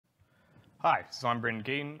Hi, so I'm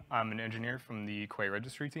Caton. I'm an engineer from the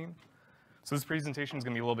Registry team. So this presentation is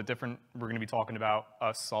going to be a little bit different. We're going to be talking about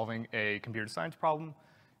us solving a computer science problem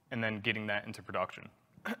and then getting that into production.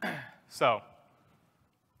 So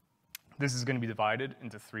this is going to be divided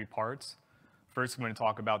into three parts. First, we're going to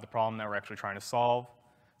talk about the problem that we're actually trying to solve.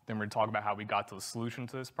 Then we're going to talk about how we got to the solution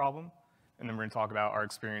to this problem. And then we're going to talk about our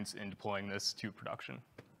experience in deploying this to production.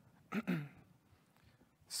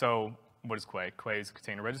 So what is Quay? Quay is a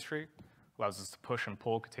container registry. Allows us to push and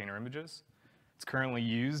pull container images. It's currently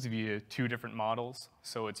used via two different models.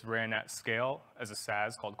 So it's ran at scale as a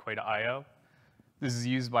SaaS called quota.io. This is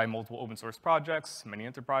used by multiple open source projects, many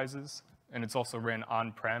enterprises, and it's also ran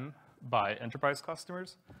on-prem by enterprise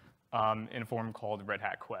customers in a form called Red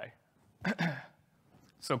Hat Quay.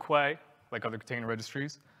 So Quay, like other container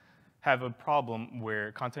registries, have a problem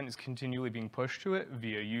where content is continually being pushed to it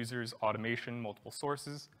via users, automation, multiple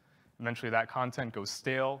sources. Eventually that content goes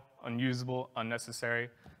stale, unusable, unnecessary,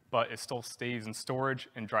 but it still stays in storage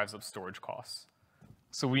and drives up storage costs.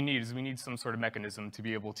 So we need some sort of mechanism to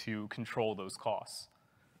be able to control those costs.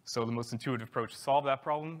 So the most intuitive approach to solve that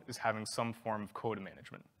problem is having some form of quota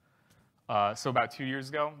management. So about 2 years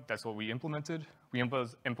ago, that's what we implemented. We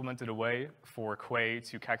implemented a way for Quay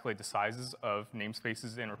to calculate the sizes of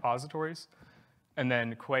namespaces in repositories, and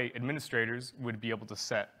then Quay administrators would be able to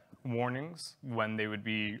set warnings when they would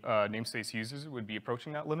be, namespace users would be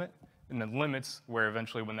approaching that limit, and then limits where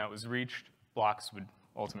eventually when that was reached, blocks would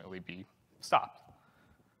ultimately be stopped.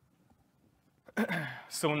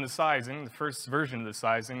 So in the sizing, the first version of the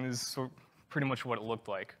sizing is pretty much what it looked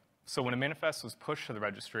like. So when a manifest was pushed to the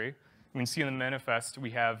registry, you can see in the manifest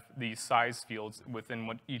we have the size fields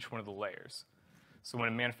within each one of the layers. So when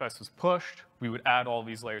a manifest was pushed, we would add all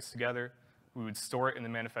these layers together. We would store it in the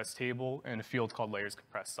manifest table in a field called layers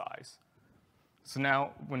compressed size. So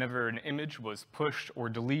now, whenever an image was pushed or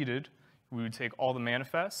deleted, we would take all the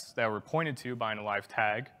manifests that were pointed to by an alive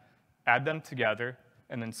tag, add them together,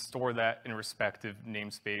 and then store that in respective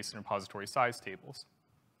namespace and repository size tables.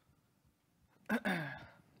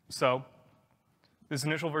 So this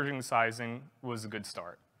initial version of sizing was a good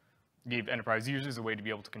start. It gave enterprise users a way to be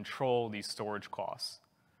able to control these storage costs.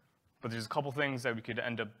 But there's a couple things that we could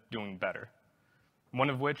end up doing better. One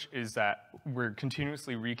of which is that we're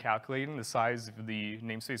continuously recalculating the size of the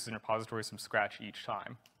namespaces and repositories from scratch each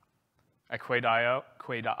time. At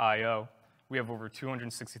Quay.io, we have over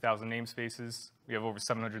 260,000 namespaces. We have over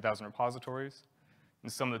 700,000 repositories. And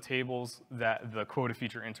some of the tables that the quota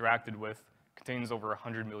feature interacted with contains over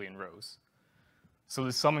 100 million rows. So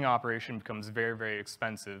the summing operation becomes very, very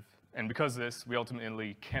expensive. And because of this, we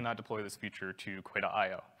ultimately cannot deploy this feature to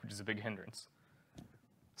Quay.io, which is a big hindrance.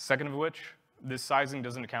 Second of which, this sizing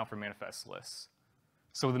doesn't account for manifest lists.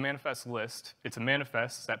 So the manifest list, it's a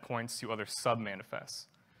manifest that points to other sub-manifests.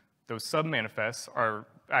 Those sub-manifests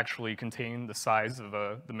actually contain the size of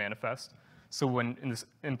the manifest. So when in this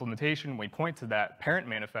implementation, when we point to that parent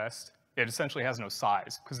manifest, it essentially has no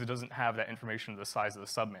size because it doesn't have that information of the size of the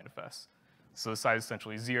sub-manifest. So the size is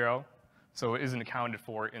essentially 0, so it isn't accounted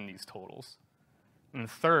for in these totals. And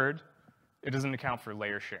the third, it doesn't account for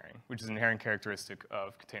layer sharing, which is an inherent characteristic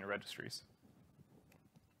of container registries.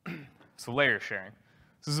 So layer sharing.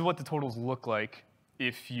 So this is what the totals look like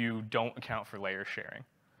if you don't account for layer sharing.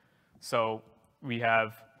 So we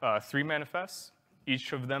have 3 manifests.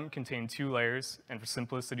 Each of them contain 2 layers, and for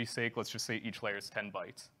simplicity's sake, let's just say each layer is 10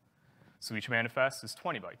 bytes. So each manifest is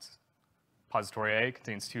 20 bytes. Repository A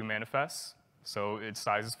contains 2 manifests, so its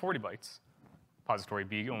size is 40 bytes. Repository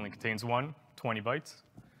B only contains 1, 20 bytes.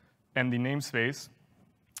 And the namespace,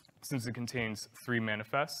 since it contains 3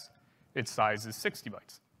 manifests, its size is 60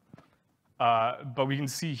 bytes. But we can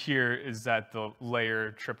see here is that the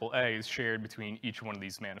layer AAA is shared between each one of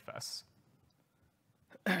these manifests.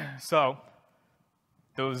 So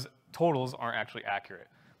those totals aren't actually accurate.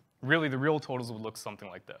 Really, the real totals would look something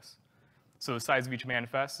like this. So the size of each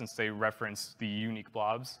manifest, since they reference the unique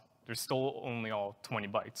blobs, they're still only all 20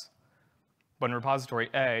 bytes. But in repository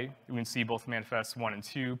A, you can see both manifests 1 and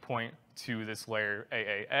 2 point to this layer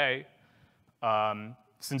AAA.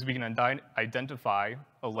 Since we can identify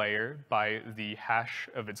a layer by the hash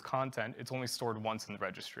of its content, it's only stored once in the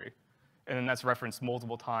registry. And then that's referenced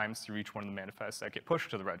multiple times through each one of the manifests that get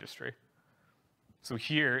pushed to the registry. So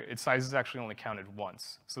here, its size is actually only counted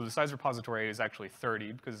once. So the size of repository A is actually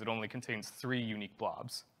 30 because it only contains 3 unique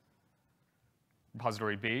blobs.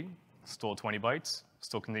 Repository B, still 20 bytes,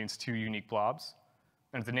 still contains 2 unique blobs.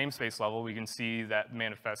 And at the namespace level, we can see that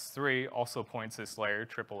manifest 3 also points this layer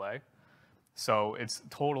AAA. So its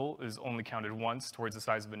total is only counted once towards the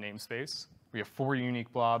size of a namespace. We have 4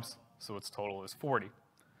 unique blobs, so its total is 40.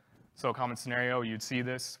 So a common scenario, you'd see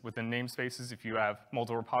this within namespaces if you have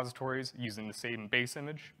multiple repositories using the same base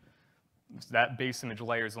image. That base image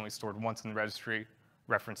layer is only stored once in the registry,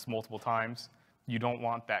 referenced multiple times. You don't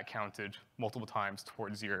want that counted multiple times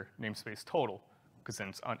towards your namespace total, because then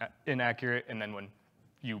it's inaccurate, and then when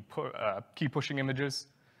you keep pushing images,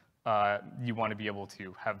 you want to be able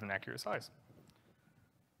to have an accurate size.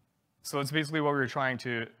 So that's basically what we were trying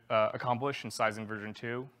to accomplish in sizing version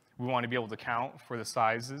 2. We want to be able to count for the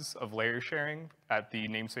sizes of layer sharing at the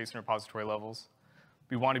namespace and repository levels.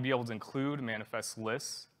 We want to be able to include manifest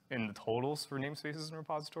lists in the totals for namespaces and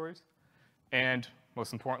repositories. And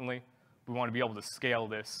most importantly, we want to be able to scale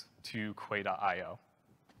this to quota.io.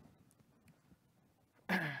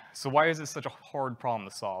 So why is this such a hard problem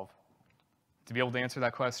to solve? To be able to answer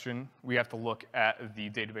that question, we have to look at the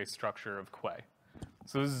database structure of Quay.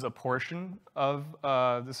 So this is a portion of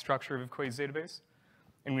the structure of Quay's database.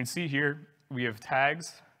 And we can see here, we have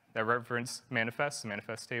tags that reference manifests, the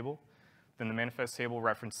manifest table. Then the manifest table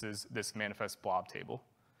references this manifest blob table.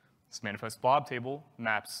 This manifest blob table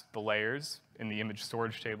maps the layers in the image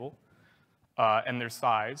storage table and their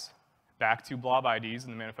size back to blob IDs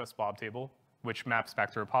in the manifest blob table, which maps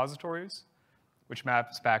back to repositories, which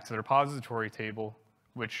maps back to the repository table,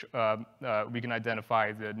 which we can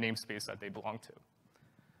identify the namespace that they belong to.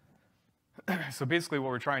 So basically what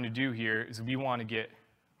we're trying to do here is we want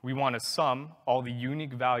to sum all the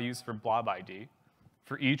unique values for blob ID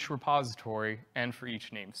for each repository and for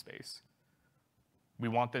each namespace. We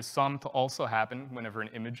want this sum to also happen whenever an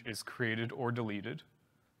image is created or deleted.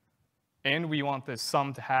 And we want this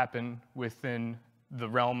sum to happen within the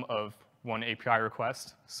realm of one API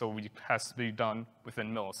request, so it has to be done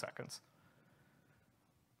within milliseconds.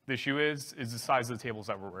 The issue is the size of the tables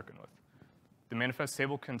that we're working with. The manifest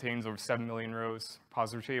table contains over 7 million rows.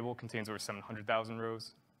 Repository table contains over 700,000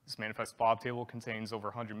 rows. This manifest blob table contains over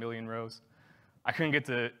 100 million rows. I couldn't get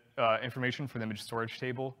the information for the image storage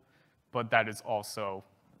table, but that is also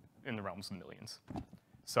in the realms of millions.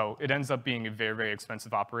 So it ends up being a very, very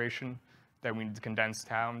expensive operation that we need to condense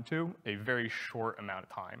down to a very short amount of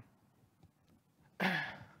time.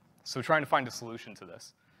 So trying to find a solution to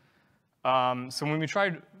this. So when we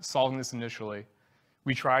tried solving this initially,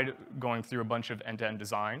 we tried going through a bunch of end-to-end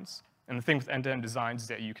designs. And the thing with end-to-end designs is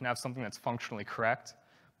that you can have something that's functionally correct,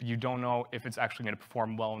 but you don't know if it's actually going to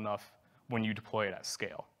perform well enough when you deploy it at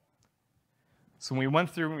scale. So when we went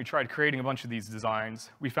through and we tried creating a bunch of these designs,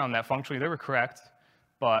 we found that functionally they were correct,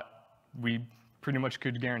 but we pretty much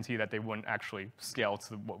could guarantee that they wouldn't actually scale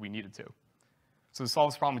to what we needed to. So to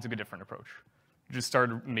solve this problem, we took a different approach. We just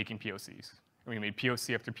started making POCs. We made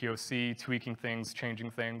POC after POC, tweaking things,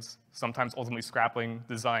 changing things, sometimes ultimately scrapping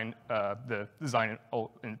the design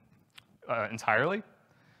entirely,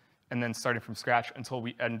 and then starting from scratch until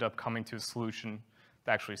we end up coming to a solution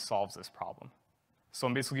that actually solves this problem. So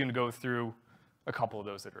I'm basically going to go through a couple of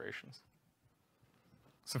those iterations.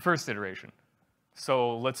 So first iteration.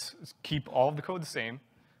 So let's keep all of the code the same,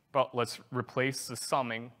 but let's replace the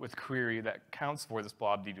summing with query that counts for this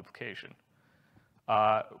blob deduplication.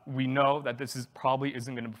 We know that this probably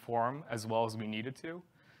isn't going to perform as well as we need it to,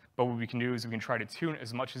 but what we can do is we can try to tune it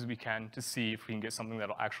as much as we can to see if we can get something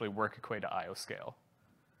that'll actually work at quota.io scale.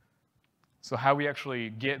 So how we actually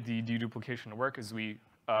get the deduplication to work is we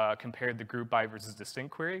compared the group by versus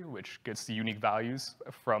distinct query, which gets the unique values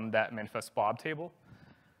from that manifest blob table.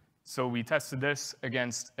 So we tested this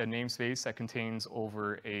against a namespace that contains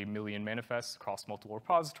over 1 million manifests across multiple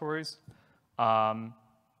repositories.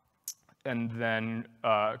 And then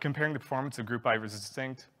comparing the performance of group by versus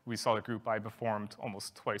distinct, we saw that group by performed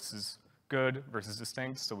almost twice as good versus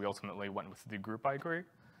distinct, so we ultimately went with the group by query.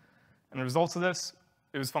 And the results of this,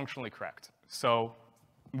 it was functionally correct. So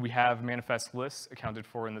we have manifest lists accounted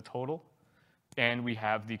for in the total, and we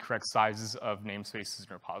have the correct sizes of namespaces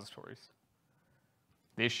and repositories.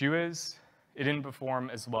 The issue is, it didn't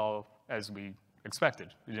perform as well as we expected.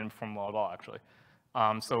 It didn't perform well at all, actually.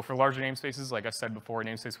 So for larger namespaces, like I said before, a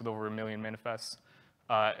namespace with over 1 million manifests,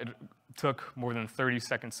 it took more than 30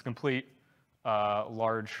 seconds to complete,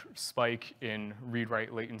 large spike in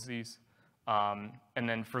read-write latencies. And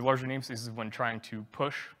then for larger namespaces, when trying to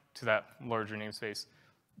push to that larger namespace,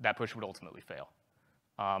 that push would ultimately fail.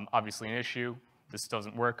 Obviously an issue, this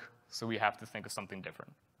doesn't work, so we have to think of something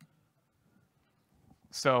different.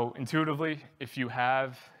 So intuitively, if you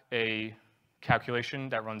have a calculation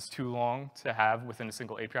that runs too long to have within a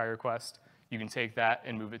single API request, you can take that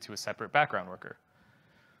and move it to a separate background worker.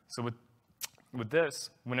 So with this,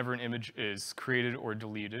 whenever an image is created or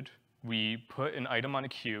deleted, we put an item on a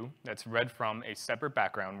queue that's read from a separate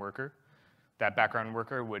background worker that background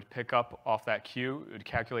worker would pick up off that queue, it would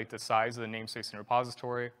calculate the size of the namespace in the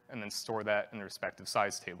repository, and then store that in the respective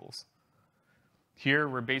size tables. Here,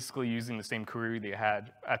 we're basically using the same query they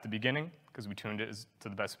had at the beginning, because we tuned it to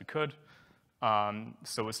the best we could.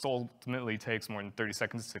 So it still ultimately takes more than 30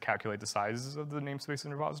 seconds to calculate the sizes of the namespace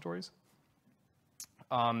in repositories.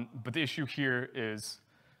 But the issue here is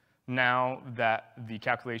now that the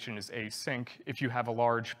calculation is async, if you have a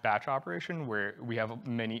large batch operation where we have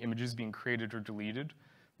many images being created or deleted,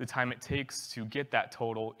 the time it takes to get that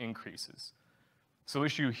total increases. So the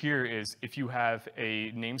issue here is if you have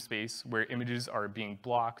a namespace where images are being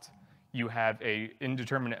blocked, you have an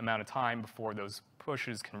indeterminate amount of time before those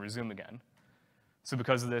pushes can resume again. So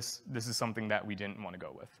because of this, this is something that we didn't want to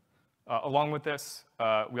go with. Along with this,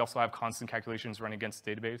 we also have constant calculations running against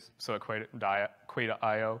the database. So at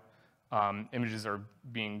quota.io, images are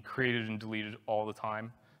being created and deleted all the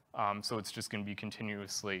time. So it's just going to be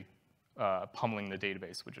continuously pummeling the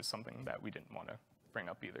database, which is something that we didn't want to bring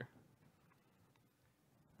up either.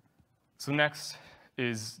 So next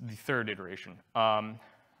is the third iteration.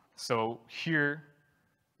 So here,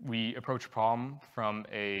 we approach a problem from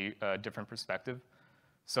a different perspective.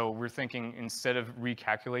 So we're thinking instead of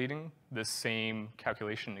recalculating the same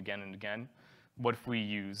calculation again and again, what if we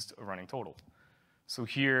used a running total? So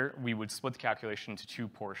here, we would split the calculation into two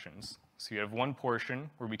portions. So you have one portion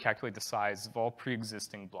where we calculate the size of all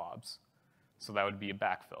pre-existing blobs. So that would be a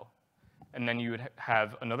backfill. And then you would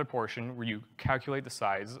have another portion where you calculate the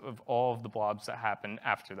size of all of the blobs that happen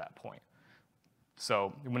after that point.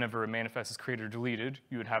 So whenever a manifest is created or deleted,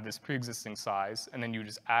 you would have this pre-existing size, and then you would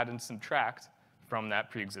just add and subtract from that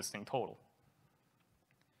pre-existing total.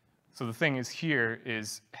 So the thing is here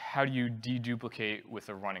is how do you deduplicate with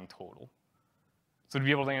a running total? So to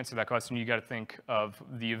be able to answer that question, you got to think of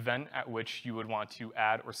the event at which you would want to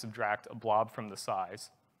add or subtract a blob from the size.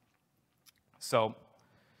 So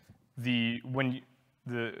the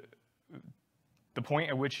point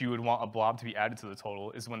at which you would want a blob to be added to the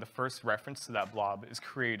total is when the first reference to that blob is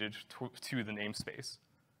created to the namespace.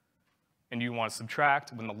 And you want to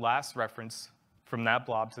subtract when the last reference from that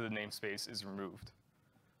blob to the namespace is removed.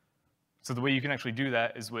 So the way you can actually do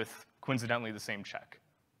that is with, coincidentally, the same check.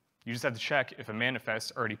 You just have to check if a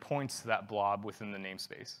manifest already points to that blob within the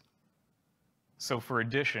namespace. So for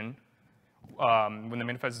addition, when the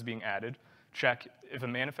manifest is being added, check if a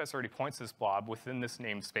manifest already points to this blob within this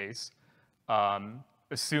namespace,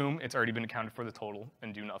 assume it's already been accounted for the total,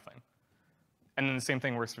 and do nothing. And then the same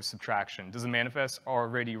thing works for subtraction. Does a manifest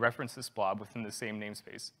already reference this blob within the same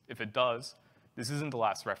namespace? If it does, this isn't the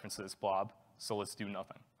last reference to this blob, so let's do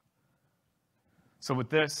nothing. So with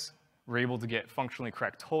this, we're able to get functionally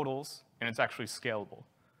correct totals, and it's actually scalable.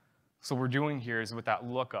 So what we're doing here is with that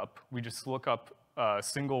lookup, we just look up a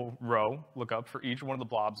single row lookup for each one of the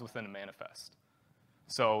blobs within a manifest.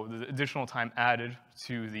 So the additional time added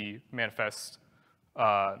to the manifest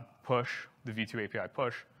push, the V2 API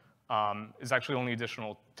push, is actually only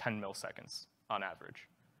additional 10 milliseconds on average.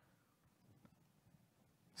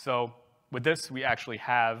 So with this, we actually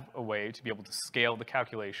have a way to be able to scale the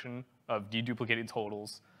calculation of deduplicated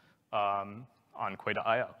totals on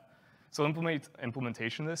quota.io. So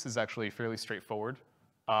implementation of this is actually fairly straightforward.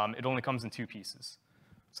 It only comes in two pieces.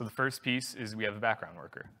 So the first piece is we have a background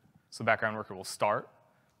worker. So the background worker will start.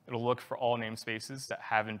 It'll look for all namespaces that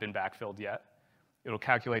haven't been backfilled yet. It'll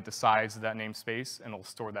calculate the size of that namespace, and it'll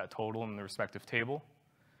store that total in the respective table.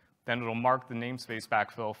 Then it'll mark the namespace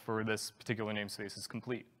backfill for this particular namespace as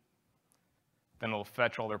complete. Then it'll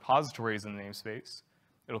fetch all the repositories in the namespace.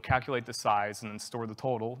 It'll calculate the size and then store the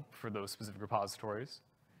total for those specific repositories.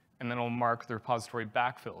 And then it'll mark the repository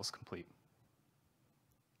backfill as complete.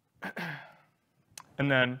 And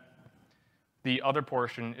then the other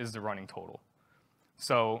portion is the running total.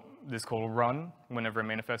 So this code will run whenever a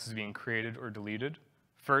manifest is being created or deleted.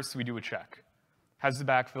 First, we do a check. Has the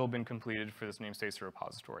backfill been completed for this namespace or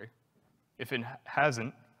repository? If it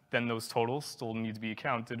hasn't, then those totals still need to be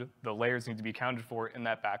accounted. The layers need to be accounted for in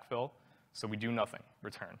that backfill. So we do nothing,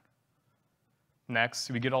 return. Next,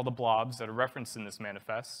 we get all the blobs that are referenced in this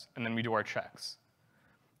manifest, and then we do our checks.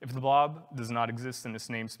 If the blob does not exist in this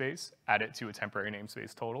namespace, add it to a temporary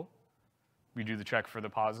namespace total. We do the check for the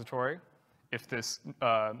repository. If this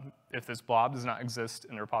blob does not exist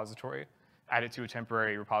in the repository, add it to a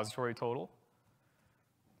temporary repository total.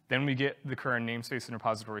 Then we get the current namespace and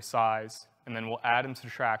repository size, and then we'll add and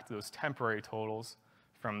subtract those temporary totals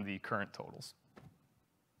from the current totals.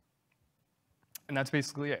 And that's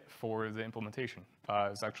basically it for the implementation.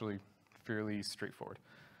 It's actually fairly straightforward.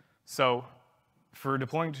 So for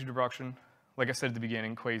deploying to production, like I said at the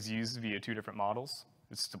beginning, Quay is used via two different models.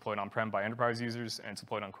 It's deployed on-prem by enterprise users, and it's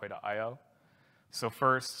deployed on Quay.io. So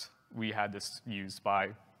first, we had this used by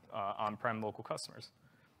on-prem local customers.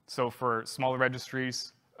 So for smaller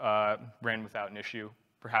registries, ran without an issue.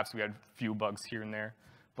 Perhaps we had a few bugs here and there,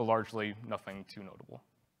 but largely nothing too notable.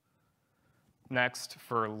 Next,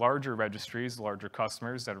 for larger registries, larger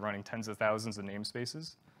customers that are running tens of thousands of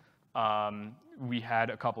namespaces, we had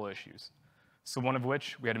a couple issues. So one of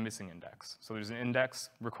which, we had a missing index. So there's an index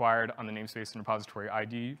required on the namespace and repository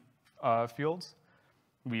ID fields.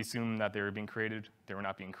 We assumed that they were being created. They were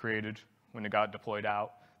not being created. When it got deployed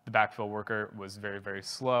out, the backfill worker was very, very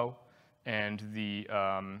slow, and the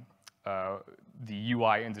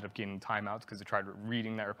UI ended up getting timeouts because it tried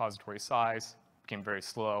reading that repository size, became very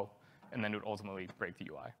slow, and then it would ultimately break the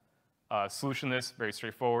UI. Solution to this, very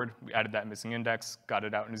straightforward. We added that missing index, got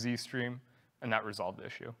it out in a Z-stream, and that resolved the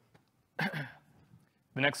issue.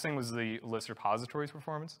 The next thing was the list repositories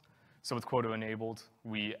performance. So with quota enabled,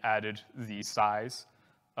 we added the size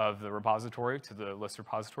of the repository to the list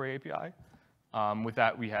repository API. With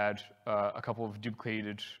that, we had a couple of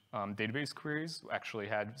duplicated database queries, actually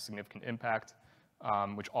had significant impact,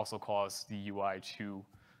 which also caused the UI to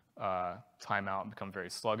time out and become very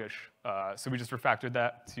sluggish. So we just refactored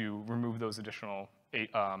that to remove those additional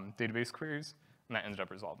database queries, and that ended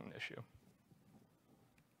up resolving the issue.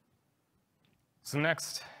 So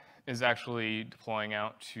next is actually deploying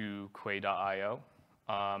out to quay.io.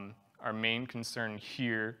 Our main concern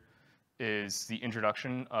here is the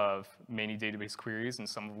introduction of many database queries, and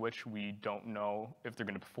some of which we don't know if they're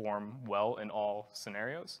going to perform well in all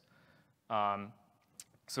scenarios.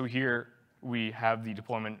 So here we have the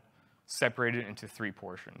deployment separated into 3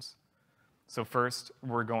 portions. So first,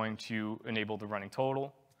 we're going to enable the running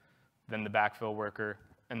total, then the backfill worker,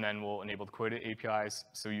 and then we'll enable the quota APIs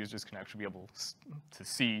so users can actually be able to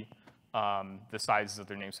see the sizes of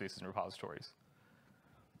their namespaces and repositories.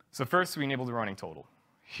 So first, we enable the running total.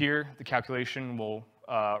 Here, the calculation will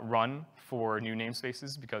run for new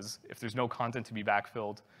namespaces because if there's no content to be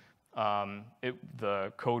backfilled,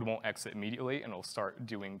 the code won't exit immediately, and it'll start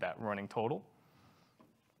doing that running total.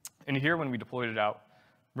 And here, when we deployed it out,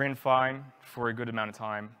 ran fine for a good amount of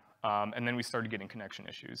time, and then we started getting connection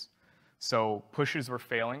issues. So pushes were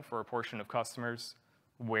failing for a portion of customers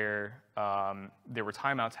where there were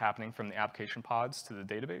timeouts happening from the application pods to the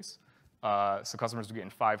database. So customers were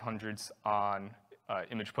getting 500s on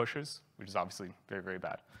image pushes, which is obviously very, very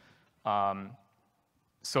bad.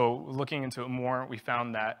 So looking into it more, we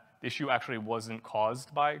found that the issue actually wasn't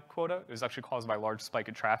caused by quota. It was actually caused by a large spike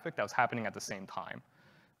of traffic that was happening at the same time.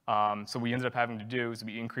 So what we ended up having to do is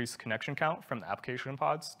we increased connection count from the application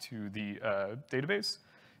pods to the database,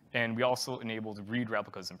 and we also enabled read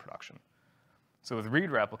replicas in production. So with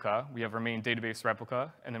read replica, we have our main database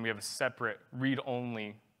replica, and then we have a separate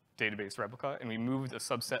read-only database replica, and we moved a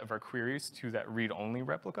subset of our queries to that read-only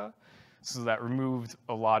replica. So that removed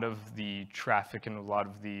a lot of the traffic and a lot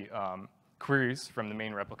of the queries from the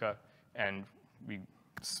main replica, and we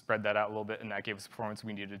spread that out a little bit, and that gave us the performance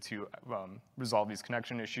we needed to resolve these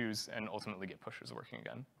connection issues and ultimately get pushers working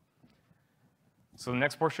again. So the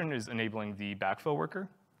next portion is enabling the backfill worker.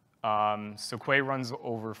 So Quay runs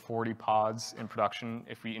over 40 pods in production.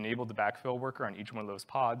 If we enabled the backfill worker on each one of those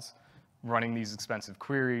pods, running these expensive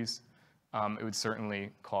queries, it would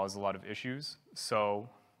certainly cause a lot of issues. So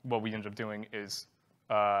what we ended up doing is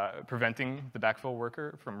preventing the backfill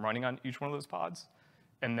worker from running on each one of those pods.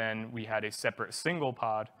 And then we had a separate single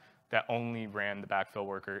pod that only ran the backfill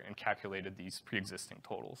worker and calculated these pre-existing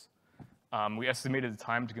totals. We estimated the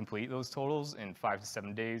time to complete those totals in 5 to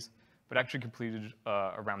 7 days, but actually completed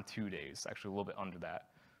around 2 days, actually a little bit under that.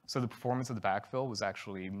 So the performance of the backfill was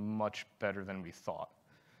actually much better than we thought.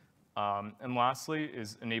 And lastly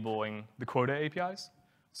is enabling the quota APIs.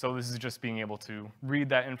 So this is just being able to read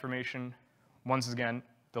that information. Once again,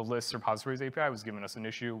 the list repositories API was giving us an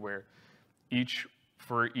issue where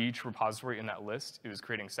for each repository in that list, it was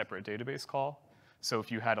creating a separate database call. So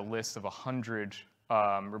if you had a list of 100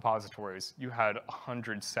 repositories, you had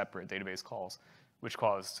 100 separate database calls, which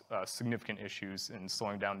caused significant issues in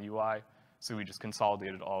slowing down the UI. So we just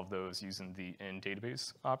consolidated all of those using the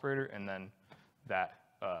in-database operator, and then that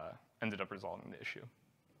ended up resolving the issue.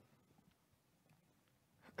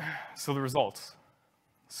 So the results.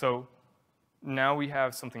 So now we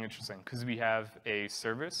have something interesting, because we have a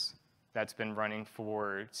service that's been running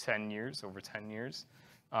for 10 years, over 10 years.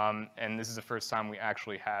 And this is the first time we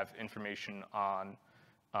actually have information on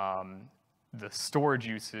the storage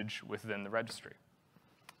usage within the registry.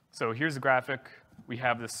 So here's a graphic. We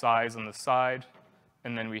have the size on the side,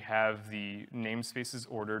 and then we have the namespaces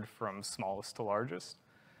ordered from smallest to largest.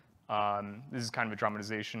 This is kind of a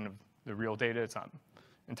dramatization of the real data. It's not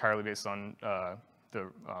entirely based on the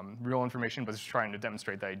real information, but it's trying to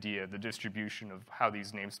demonstrate the idea, the distribution of how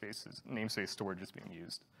these namespace storage is being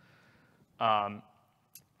used.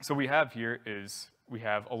 So we have here is we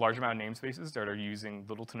have a large amount of namespaces that are using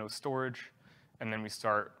little to no storage, and then we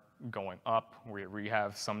start going up where we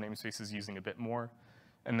have some namespaces using a bit more,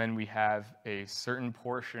 and then we have a certain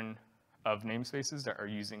portion of namespaces that are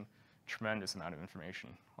using tremendous amount of information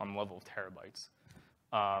on the level of terabytes.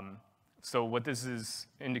 So what this is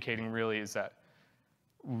indicating really is that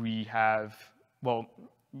we have, well,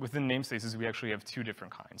 within namespaces, we actually have two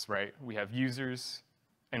different kinds, right? We have users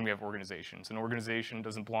and we have organizations. An organization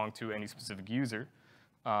doesn't belong to any specific user,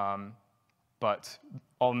 but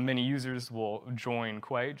many users will join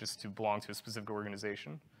Quay just to belong to a specific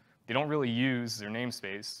organization. They don't really use their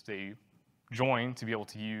namespace. They join to be able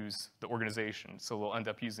to use the organization. So they'll end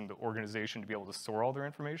up using the organization to be able to store all their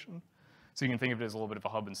information. So you can think of it as a little bit of a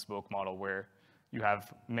hub and spoke model where you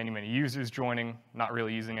have many, many users joining, not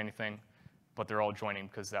really using anything, but they're all joining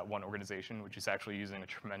because that one organization, which is actually using a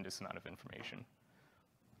tremendous amount of information.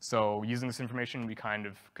 So using this information, we kind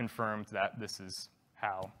of confirmed that this is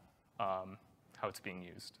how it's being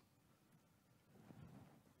used.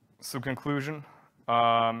 So conclusion,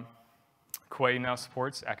 Quay now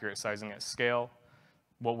supports accurate sizing at scale.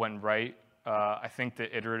 What went right? I think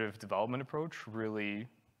the iterative development approach really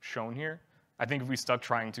shown here. I think if we stuck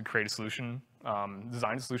trying to create a solution,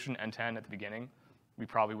 design a solution end-to-end at the beginning, we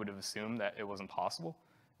probably would have assumed that it wasn't possible,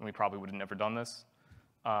 and we probably would have never done this.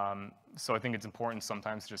 So I think it's important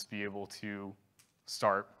sometimes to just be able to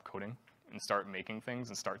start coding and start making things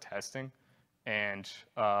and start testing and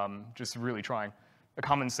just really trying. A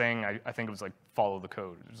common saying, I think it was like, follow the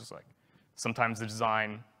code. It's just like, sometimes the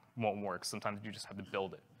design won't work. Sometimes you just have to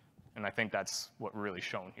build it. And I think that's what really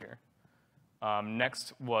shown here.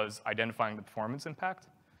 Next was identifying the performance impact.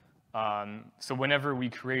 So whenever we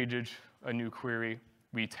created a new query,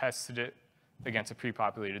 we tested it against a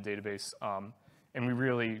pre-populated database. And we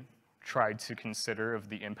really tried to consider of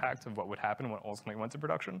the impact of what would happen when it ultimately went to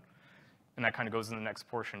production. And that kind of goes in the next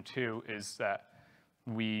portion too, is that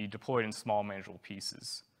we deployed in small manageable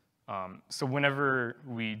pieces. So whenever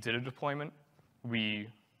we did a deployment, we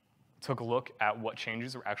took a look at what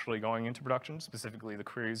changes were actually going into production, specifically the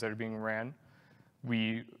queries that are being ran.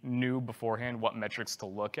 We knew beforehand what metrics to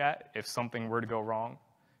look at if something were to go wrong.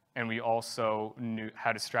 And we also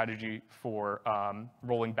had a strategy for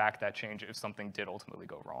rolling back that change if something did ultimately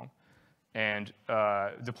go wrong. And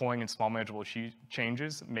deploying in small manageable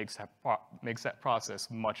changes makes that process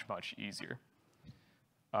much, much easier.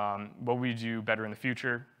 What we do better in the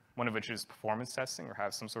future, one of which is performance testing or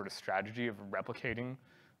have some sort of strategy of replicating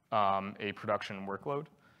a production workload.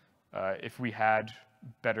 If we had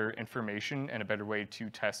better information and a better way to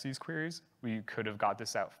test these queries, we could have got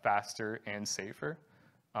this out faster and safer.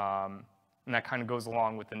 And that kind of goes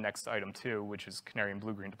along with the next item too, which is canary and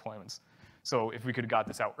blue-green deployments. So if we could have got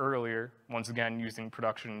this out earlier, once again, using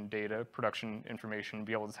production data, production information,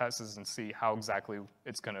 be able to test this and see how exactly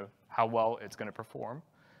how well it's gonna perform,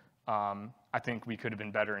 I think we could have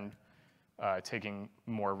been better in taking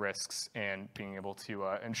more risks and being able to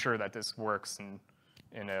ensure that this works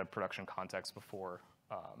in a production context before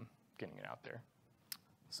getting it out there.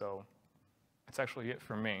 So that's actually it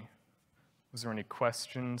for me. Was there any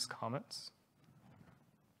questions, comments?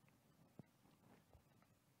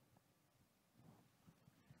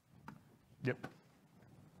 Yep.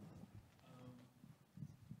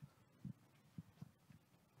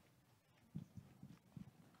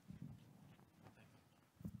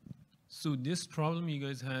 So this problem you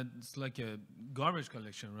guys had, it's like a garbage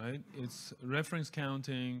collection, right? It's reference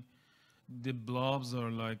counting. The blobs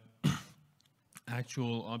are like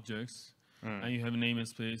actual objects. And you have a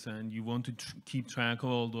namespace, and you want to keep track of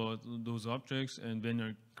all those objects, and when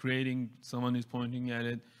you're creating, someone is pointing at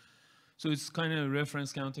it. So it's kind of a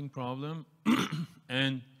reference counting problem.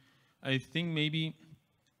 And I think maybe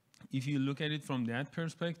if you look at it from that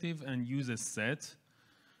perspective and use a set,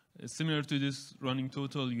 similar to this running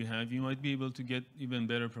total you have, you might be able to get even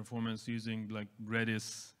better performance using like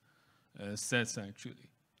Redis sets actually.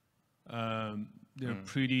 They're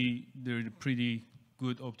pretty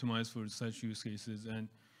good optimized for such use cases, and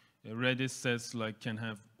Redis sets can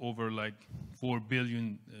have over 4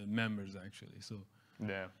 billion members actually. So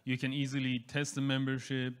yeah, you can easily test the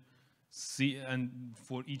membership, see, and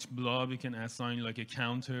for each blob you can assign a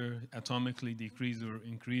counter, atomically decrease or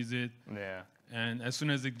increase it. Yeah. And as soon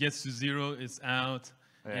as it gets to 0, it's out,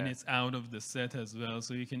 and it's out of the set as well.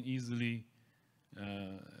 So you can easily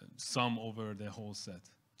sum over the whole set.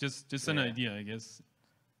 Just an idea, I guess,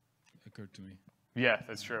 occurred to me. Yeah,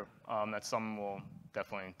 that's true. That's something we'll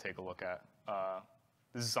definitely take a look at.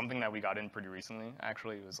 This is something that we got in pretty recently.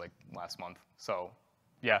 Actually, it was like last month. So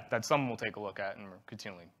yeah, that's something we'll take a look at, and we're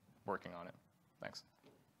continually working on it. Thanks.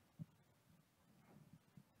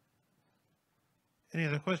 Any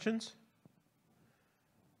other questions?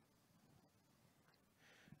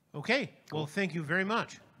 Okay. Well, thank you very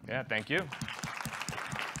much. Yeah, thank you.